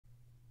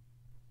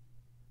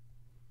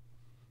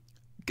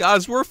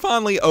Guys, we're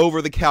finally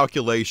over the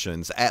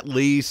calculations, at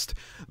least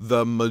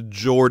the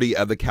majority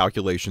of the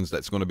calculations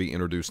that's going to be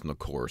introduced in the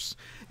course.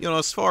 You know,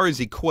 as far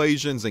as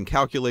equations and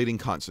calculating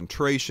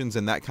concentrations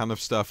and that kind of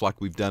stuff like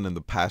we've done in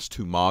the past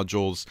 2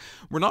 modules,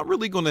 we're not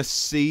really going to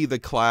see the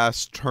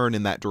class turn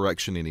in that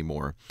direction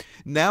anymore.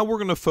 Now we're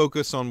going to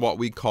focus on what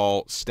we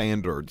call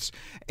standards.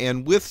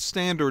 And with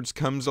standards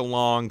comes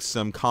along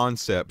some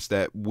concepts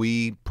that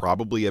we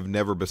probably have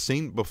never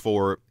seen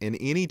before in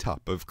any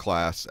type of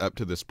class up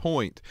to this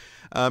point.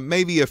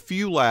 Maybe a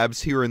few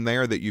labs here and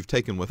there that you've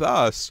taken with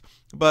us,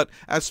 but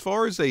as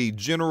far as a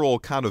general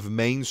kind of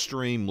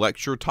mainstream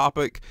lecture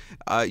topic,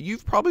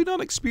 you've probably not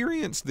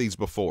experienced these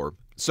before.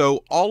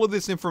 So all of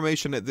this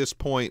information at this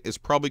point is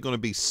probably going to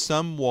be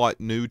somewhat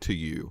new to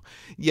you.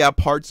 Yeah,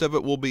 parts of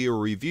it will be a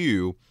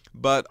review,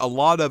 but a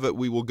lot of it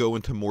we will go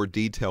into more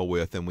detail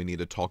with and we need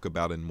to talk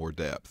about in more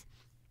depth.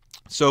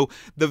 So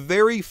the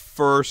very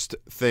first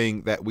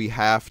thing that we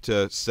have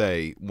to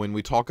say when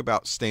we talk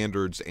about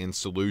standards and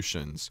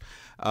solutions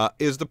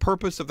is the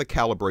purpose of the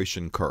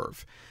calibration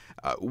curve.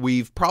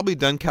 We've probably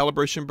done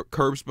calibration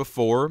curves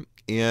before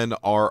in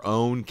our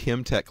own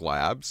ChemTech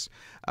labs,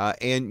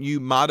 and you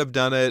might have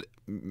done it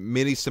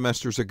many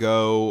semesters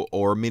ago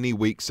or many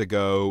weeks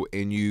ago,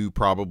 and you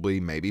probably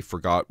maybe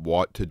forgot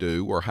what to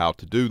do or how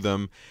to do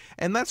them.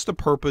 And that's the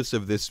purpose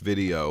of this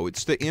video.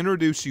 It's to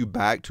introduce you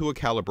back to a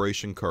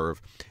calibration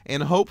curve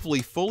and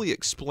hopefully fully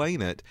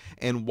explain it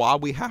and why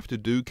we have to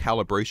do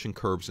calibration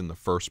curves in the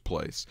first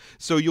place,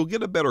 so you'll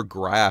get a better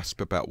grasp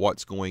about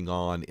what's going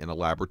on in a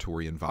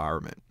laboratory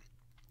environment.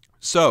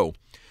 So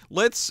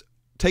let's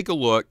take a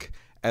look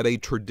at a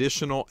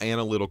traditional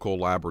analytical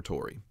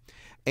laboratory.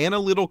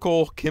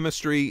 Analytical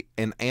chemistry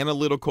and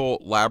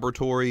analytical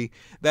laboratory,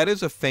 that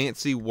is a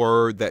fancy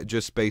word that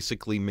just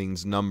basically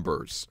means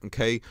numbers,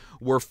 okay?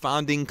 We're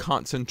finding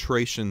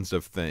concentrations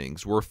of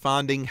things. We're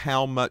finding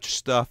how much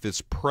stuff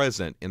is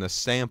present in a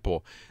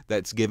sample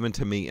that's given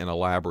to me in a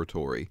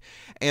laboratory.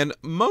 And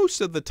most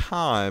of the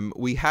time,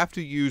 we have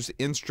to use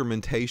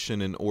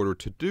instrumentation in order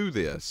to do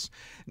this.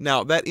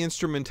 Now, that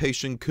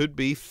instrumentation could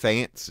be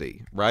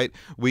fancy, right?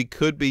 We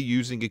could be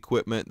using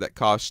equipment that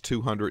costs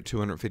 $200,000,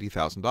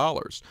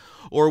 $250,000.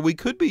 Or we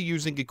could be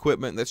using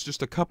equipment that's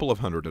just a couple of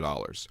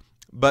 $100s.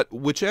 But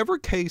whichever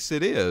case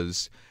it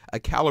is, a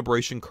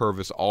calibration curve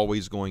is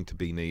always going to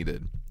be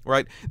needed,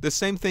 right? The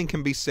same thing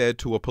can be said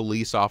to a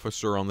police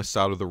officer on the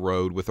side of the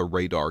road with a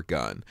radar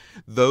gun.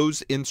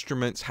 Those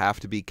instruments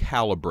have to be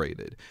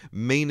calibrated,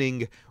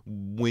 meaning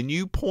when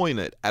you point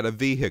it at a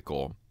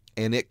vehicle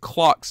and it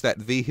clocks that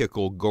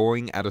vehicle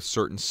going at a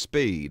certain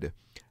speed,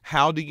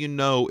 how do you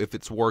know if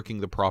it's working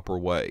the proper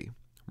way?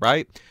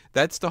 Right?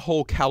 That's the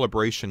whole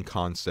calibration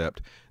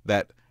concept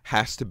that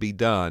has to be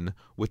done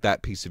with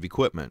that piece of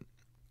equipment.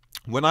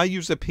 When I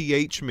use a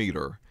pH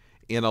meter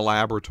in a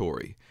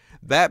laboratory,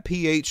 that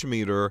pH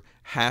meter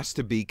has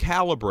to be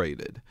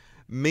calibrated,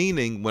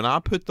 meaning when I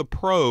put the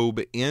probe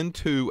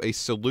into a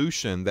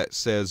solution that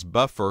says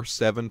buffer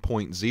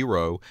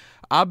 7.0,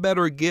 I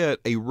better get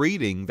a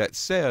reading that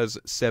says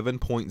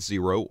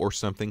 7.0 or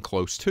something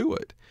close to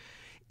it.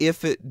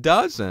 If it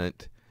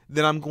doesn't,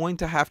 then I'm going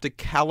to have to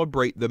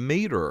calibrate the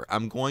meter.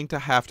 I'm going to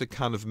have to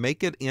kind of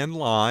make it in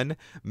line,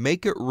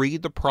 make it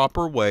read the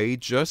proper way,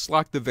 just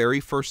like the very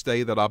first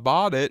day that I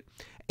bought it.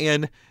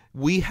 And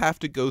we have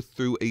to go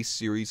through a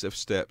series of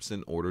steps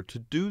in order to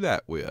do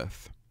that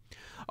with.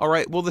 All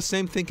right, well, the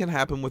same thing can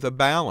happen with a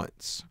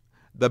balance.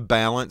 The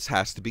balance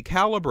has to be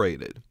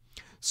calibrated.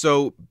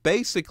 So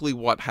basically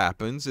what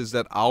happens is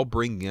that I'll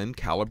bring in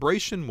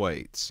calibration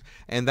weights,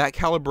 and that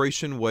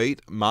calibration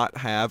weight might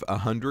have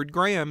 100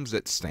 grams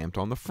that's stamped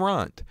on the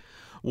front.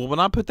 Well, when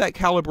I put that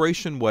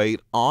calibration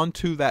weight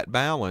onto that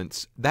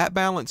balance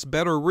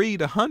better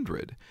read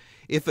 100.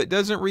 If it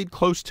doesn't read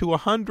close to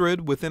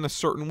 100 within a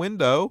certain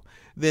window,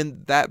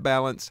 then that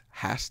balance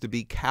has to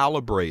be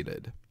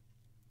calibrated.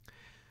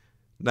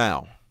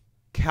 Now,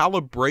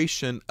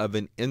 calibration of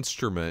an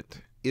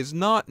instrument is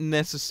not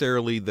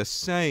necessarily the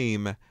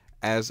same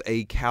as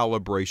a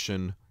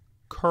calibration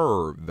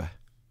curve.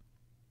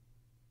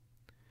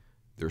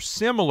 They're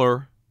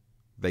similar,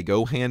 they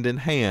go hand in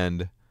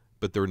hand,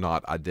 but they're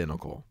not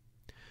identical.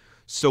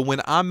 So when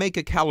I make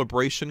a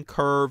calibration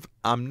curve,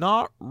 I'm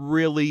not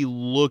really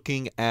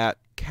looking at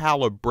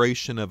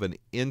calibration of an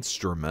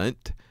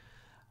instrument.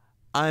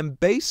 I'm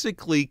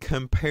basically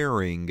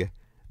comparing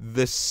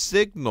the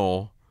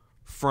signal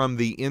from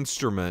the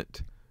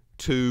instrument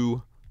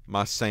to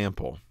my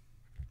sample,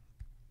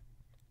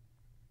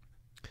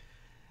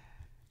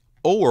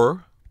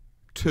 or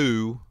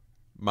to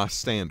my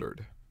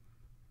standard.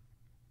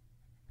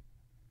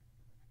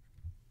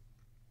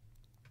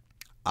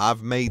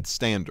 I've made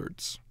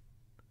standards.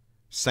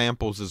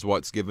 Samples is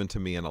what's given to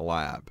me in a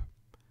lab.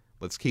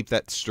 Let's keep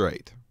that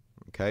straight,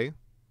 okay?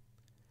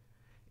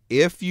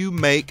 If you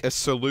make a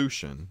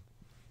solution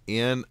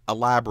in a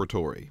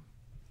laboratory,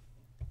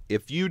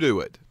 if you do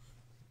it,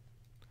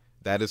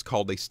 that is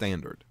called a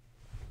standard.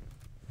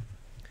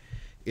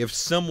 If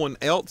someone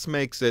else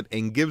makes it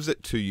and gives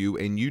it to you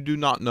and you do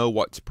not know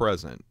what's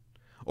present,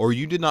 or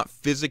you did not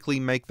physically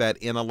make that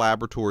in a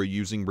laboratory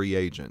using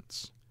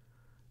reagents,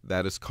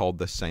 that is called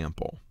the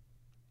sample.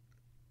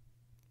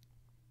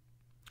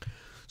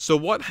 So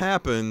what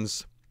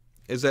happens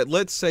is that,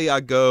 let's say I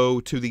go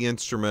to the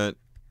instrument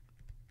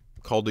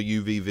called the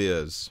UV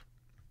vis.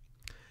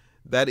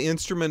 That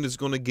instrument is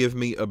going to give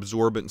me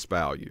absorbance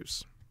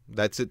values.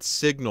 That's its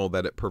signal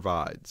that it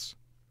provides.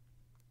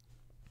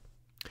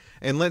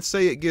 And let's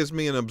say it gives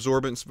me an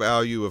absorbance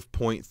value of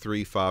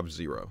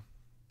 0.350.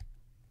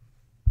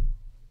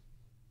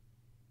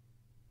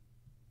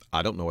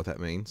 I don't know what that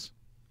means,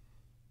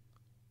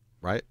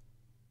 right?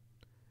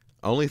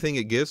 Only thing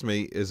it gives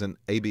me is an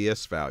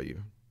ABS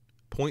value,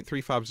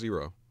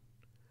 0.350.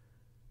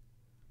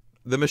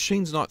 The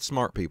machine's not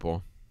smart,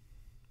 people.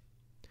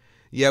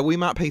 Yeah, we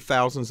might pay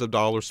thousands of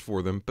dollars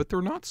for them, but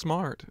they're not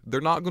smart. They're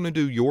not going to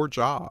do your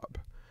job.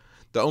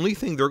 The only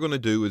thing they're going to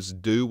do is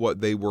do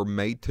what they were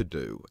made to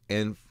do.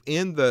 And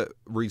in the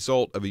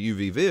result of a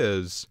UV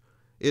vis,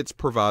 it's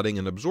providing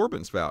an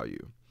absorbance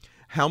value.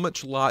 How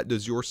much light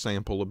does your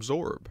sample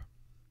absorb?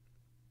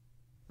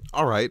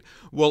 All right,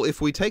 well, if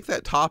we take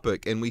that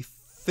topic and we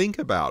think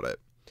about it,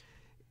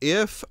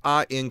 if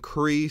I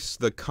increase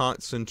the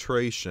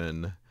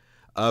concentration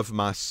of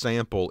my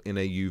sample in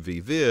a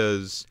UV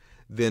vis,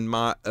 then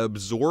my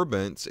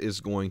absorbance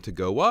is going to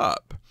go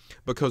up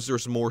because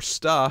there's more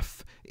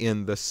stuff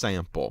in the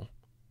sample,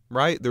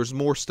 right? There's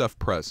more stuff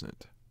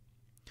present.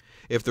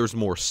 If there's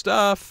more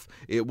stuff,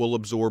 it will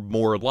absorb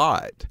more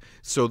light.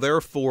 So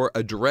therefore,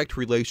 a direct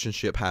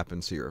relationship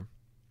happens here.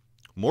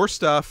 More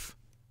stuff,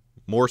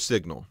 more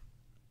signal.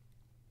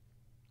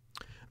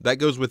 That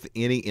goes with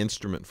any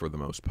instrument for the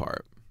most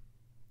part.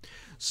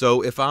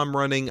 So if I'm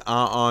running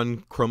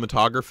ion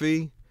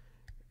chromatography,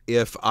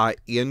 if I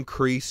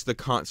increase the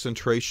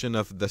concentration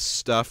of the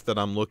stuff that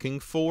I'm looking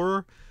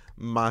for,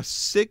 my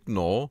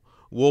signal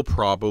will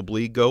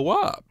probably go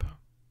up.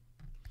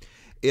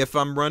 If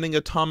I'm running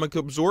atomic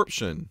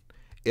absorption,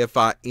 if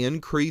I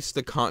increase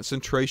the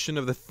concentration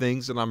of the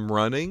things that I'm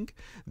running,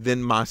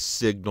 then my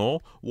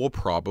signal will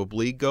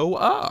probably go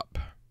up.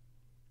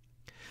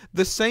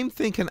 The same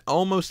thing can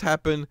almost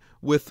happen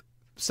with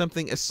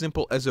something as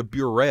simple as a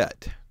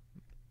burette,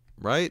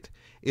 right?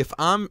 If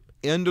I'm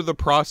into the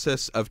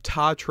process of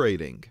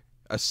titrating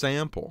a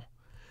sample,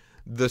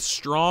 the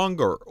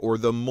stronger or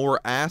the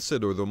more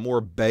acid or the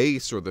more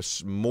base or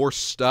the more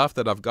stuff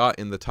that I've got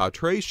in the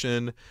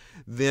titration,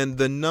 then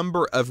the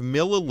number of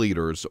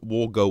milliliters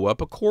will go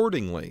up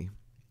accordingly.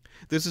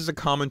 This is a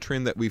common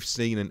trend that we've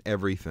seen in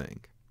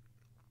everything.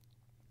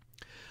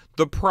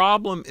 The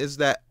problem is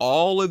that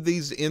all of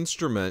these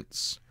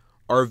instruments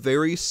are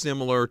very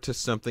similar to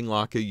something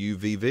like a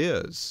UV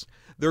vis.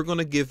 They're going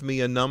to give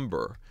me a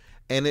number.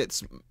 And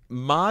it's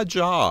my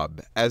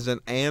job as an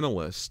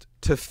analyst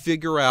to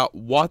figure out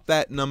what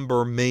that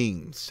number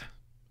means.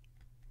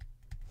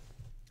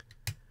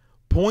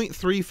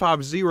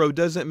 0.350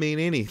 doesn't mean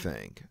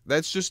anything.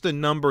 That's just a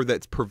number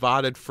that's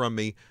provided from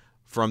me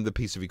from the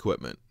piece of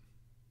equipment.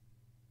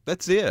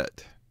 That's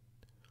it.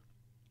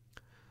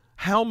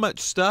 How much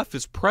stuff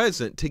is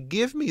present to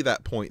give me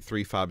that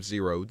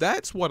 0.350?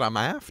 That's what I'm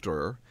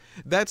after.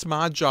 That's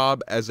my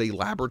job as a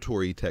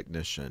laboratory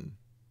technician.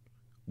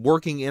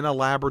 Working in a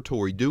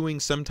laboratory, doing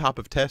some type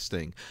of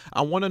testing.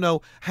 I want to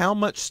know how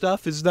much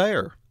stuff is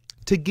there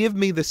to give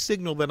me the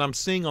signal that I'm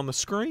seeing on the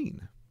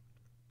screen.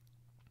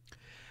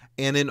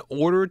 And in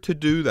order to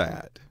do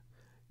that,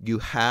 you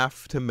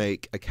have to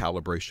make a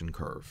calibration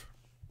curve.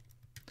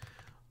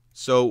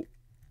 So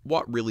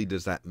what really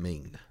does that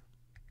mean?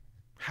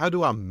 How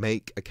do I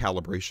make a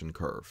calibration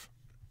curve?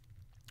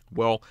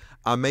 Well,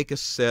 I make a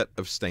set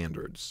of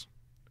standards.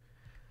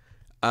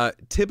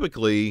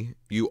 Typically,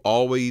 you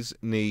always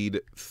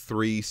need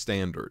 3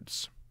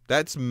 standards.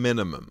 That's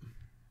minimum.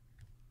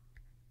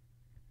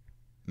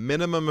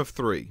 Minimum of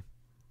 3.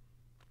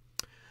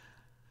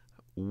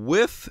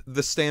 With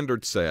the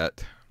standard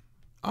set,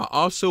 I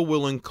also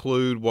will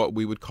include what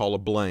we would call a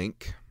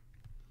blank.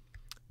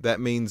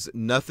 That means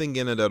nothing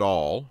in it at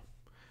all,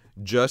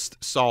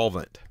 just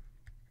solvent.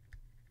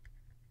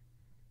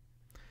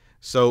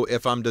 So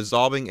if I'm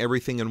dissolving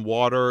everything in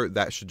water,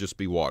 that should just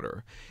be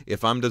water.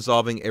 If I'm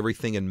dissolving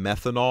everything in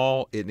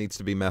methanol, it needs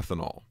to be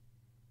methanol.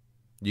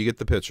 You get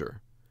the picture.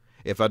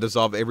 If I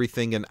dissolve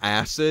everything in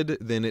acid,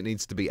 then it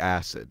needs to be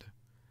acid.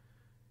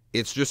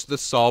 It's just the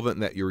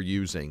solvent that you're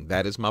using.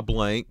 That is my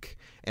blank,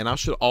 and I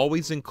should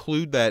always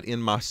include that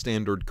in my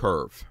standard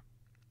curve.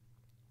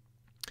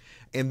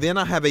 And then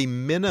I have a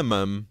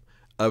minimum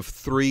of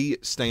 3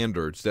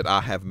 standards that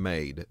I have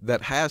made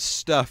that has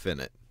stuff in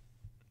it.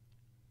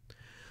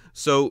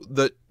 So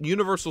the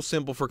universal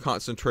symbol for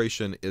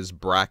concentration is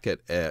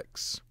bracket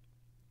X.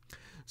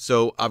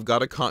 So I've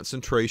got a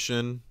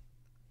concentration.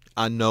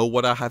 I know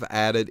what I have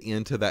added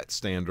into that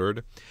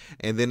standard.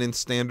 And then in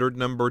standard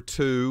number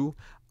 2,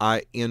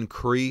 I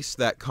increase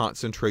that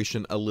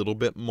concentration a little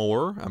bit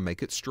more. I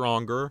make it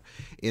stronger.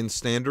 In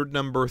standard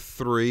number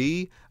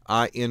 3,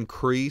 I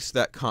increase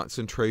that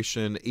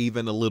concentration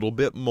even a little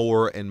bit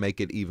more and make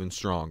it even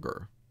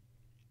stronger.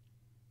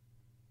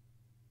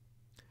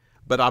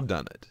 But I've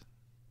done it.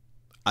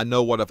 I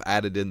know what I've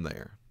added in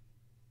there.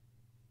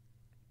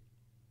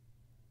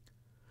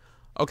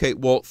 Okay,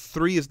 well,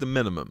 3 is the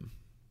minimum.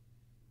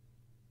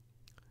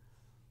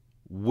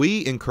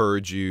 We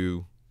encourage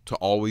you to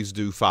always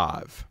do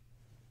 5.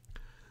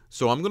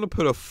 So I'm going to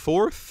put a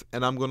 4th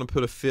and I'm going to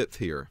put a 5th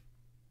here.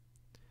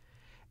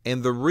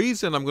 And the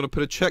reason I'm going to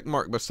put a check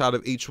mark beside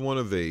of each one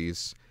of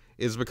these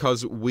is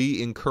because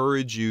we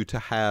encourage you to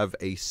have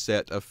a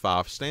set of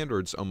 5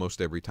 standards almost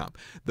every time.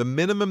 The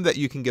minimum that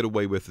you can get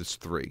away with is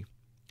 3.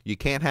 You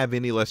can't have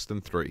any less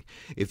than 3.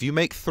 If you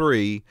make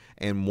 3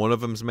 and one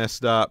of them's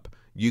messed up,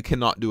 you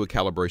cannot do a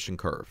calibration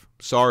curve.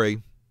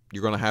 Sorry,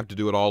 you're going to have to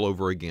do it all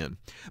over again.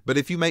 But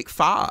if you make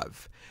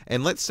 5,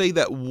 and let's say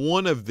that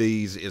one of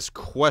these is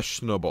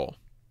questionable,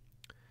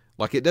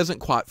 like it doesn't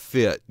quite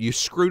fit, you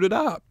screwed it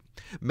up.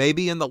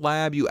 Maybe in the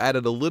lab you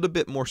added a little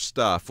bit more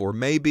stuff, or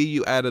maybe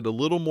you added a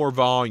little more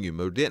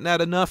volume, or didn't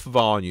add enough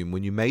volume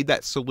when you made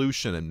that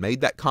solution and made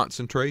that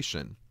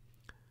concentration.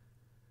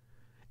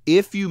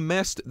 If you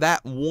messed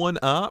that one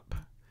up,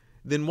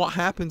 then what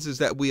happens is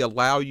that we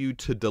allow you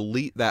to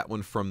delete that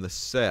one from the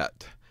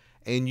set,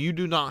 and you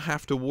do not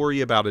have to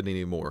worry about it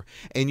anymore.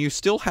 And you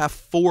still have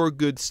 4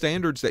 good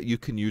standards that you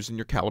can use in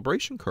your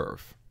calibration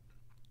curve.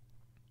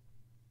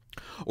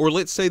 Or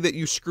let's say that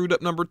you screwed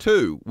up number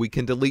 2. We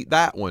can delete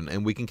that one,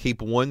 and we can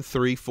keep 1,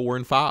 3, 4,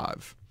 and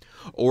 5.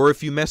 Or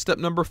if you messed up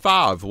number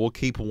 5, we'll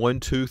keep 1,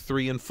 2,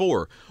 3, and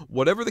 4.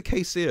 Whatever the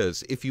case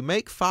is, if you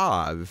make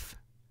 5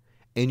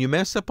 and you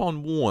mess up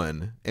on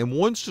 1, and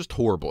 1's just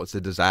horrible, it's a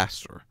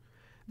disaster,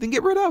 then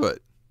get rid of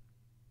it.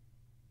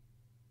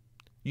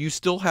 You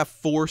still have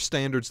 4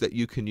 standards that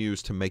you can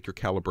use to make your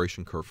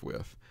calibration curve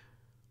with.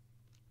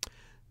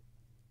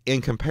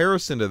 In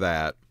comparison to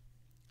that,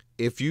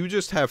 if you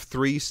just have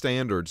 3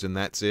 standards and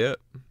that's it,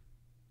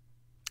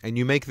 and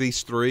you make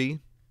these 3,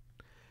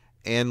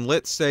 and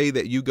let's say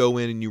that you go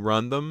in and you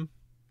run them,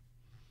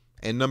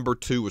 and number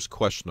 2 is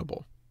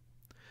questionable.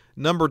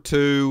 Number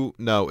 2,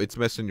 no, it's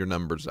messing your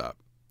numbers up.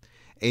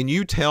 And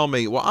you tell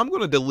me, well, I'm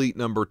going to delete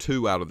number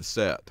 2 out of the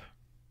set.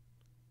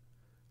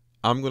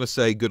 I'm going to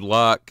say good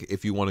luck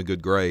if you want a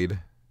good grade.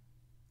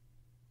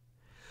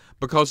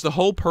 Because the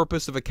whole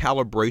purpose of a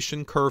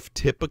calibration curve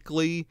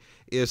typically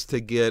is to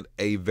get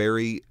a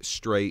very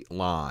straight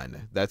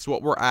line. That's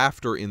what we're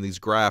after in these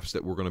graphs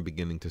that we're going to be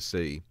beginning to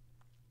see.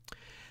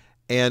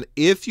 And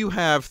if you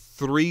have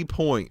 3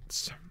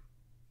 points,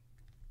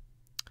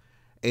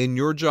 and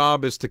your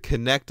job is to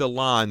connect a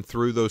line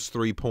through those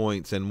 3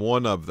 points, and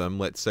one of them,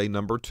 let's say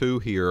number 2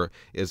 here,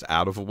 is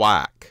out of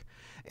whack.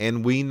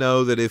 And we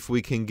know that if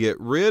we can get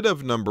rid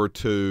of number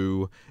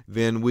 2,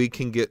 then we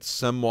can get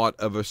somewhat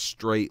of a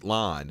straight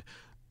line.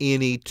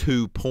 Any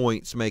 2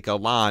 points make a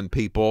line,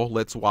 people.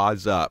 Let's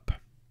wise up.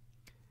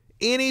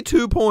 Any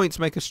 2 points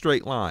make a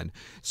straight line.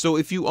 So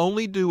if you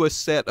only do a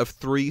set of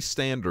 3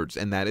 standards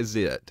and that is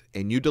it,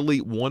 and you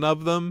delete one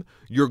of them,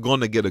 you're going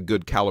to get a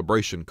good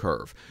calibration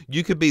curve.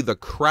 You could be the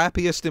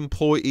crappiest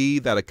employee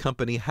that a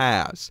company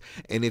has,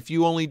 and if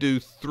you only do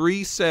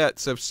 3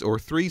 sets of or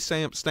 3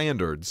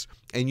 standards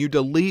and you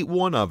delete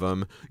one of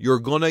them, you're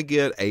going to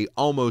get a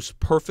almost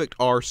perfect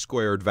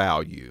R-squared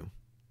value.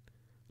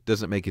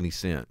 Doesn't make any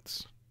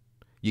sense.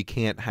 You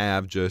can't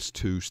have just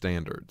 2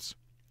 standards.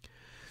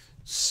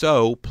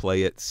 So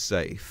play it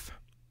safe.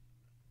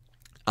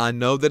 I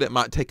know that it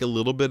might take a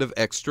little bit of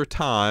extra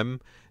time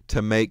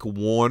to make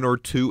 1 or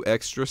 2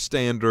 extra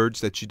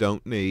standards that you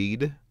don't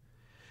need,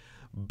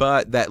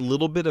 but that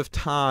little bit of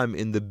time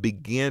in the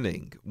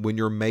beginning when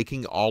you're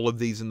making all of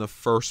these in the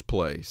first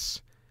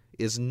place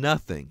is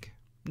nothing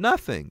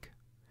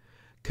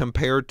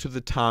compared to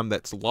the time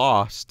that's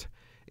lost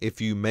if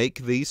you make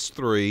these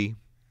 3,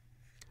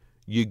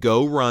 you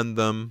go run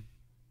them,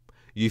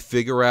 you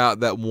figure out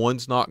that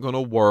one's not going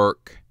to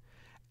work,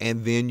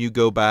 and then you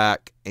go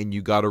back and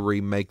you got to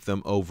remake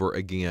them over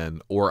again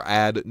or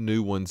add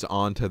new ones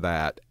onto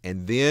that,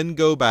 and then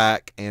go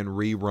back and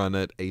rerun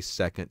it a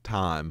second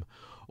time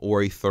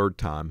or a third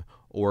time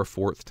or a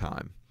 4th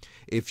time.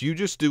 If you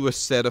just do a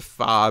set of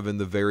 5 in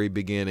the very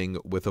beginning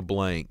with a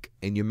blank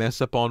and you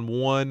mess up on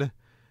 1,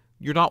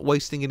 you're not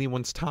wasting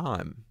anyone's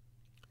time.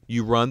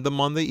 You run them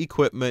on the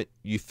equipment,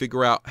 you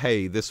figure out,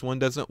 hey, this one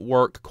doesn't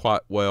work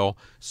quite well,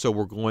 so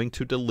we're going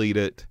to delete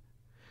it.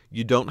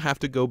 You don't have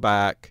to go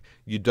back.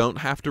 You don't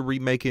have to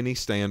remake any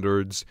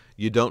standards.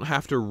 You don't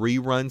have to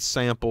rerun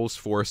samples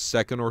for a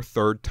 2nd or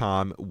 3rd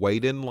time,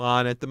 wait in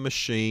line at the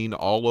machine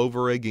all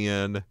over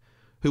again.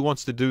 Who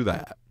wants to do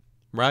that,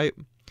 right?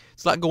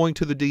 It's like going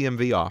to the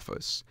DMV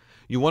office.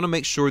 You want to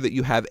make sure that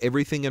you have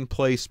everything in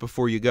place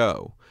before you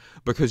go,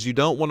 because you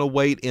don't want to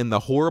wait in the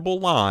horrible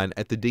line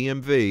at the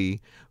DMV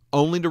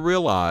only to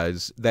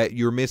realize that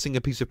you're missing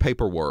a piece of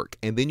paperwork,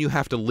 and then you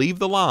have to leave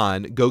the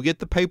line, go get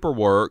the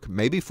paperwork,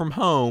 maybe from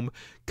home,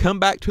 come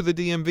back to the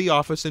DMV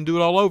office and do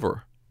it all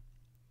over.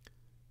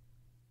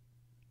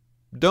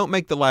 Don't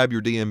make the lab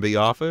your DMV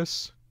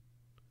office.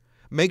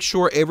 Make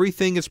sure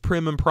everything is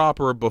prim and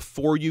proper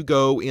before you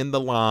go in the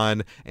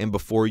line and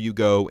before you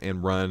go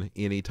and run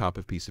any type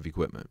of piece of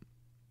equipment.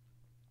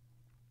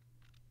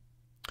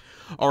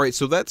 All right,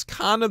 so that's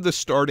kind of the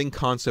starting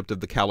concept of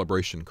the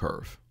calibration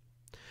curve.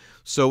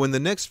 So in the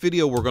next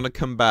video, we're going to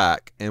come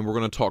back and we're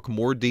going to talk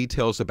more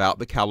details about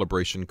the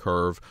calibration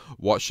curve,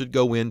 what should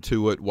go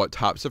into it, what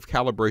types of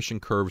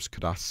calibration curves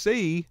could I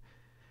see,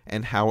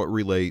 and how it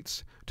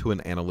relates to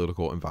an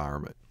analytical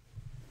environment.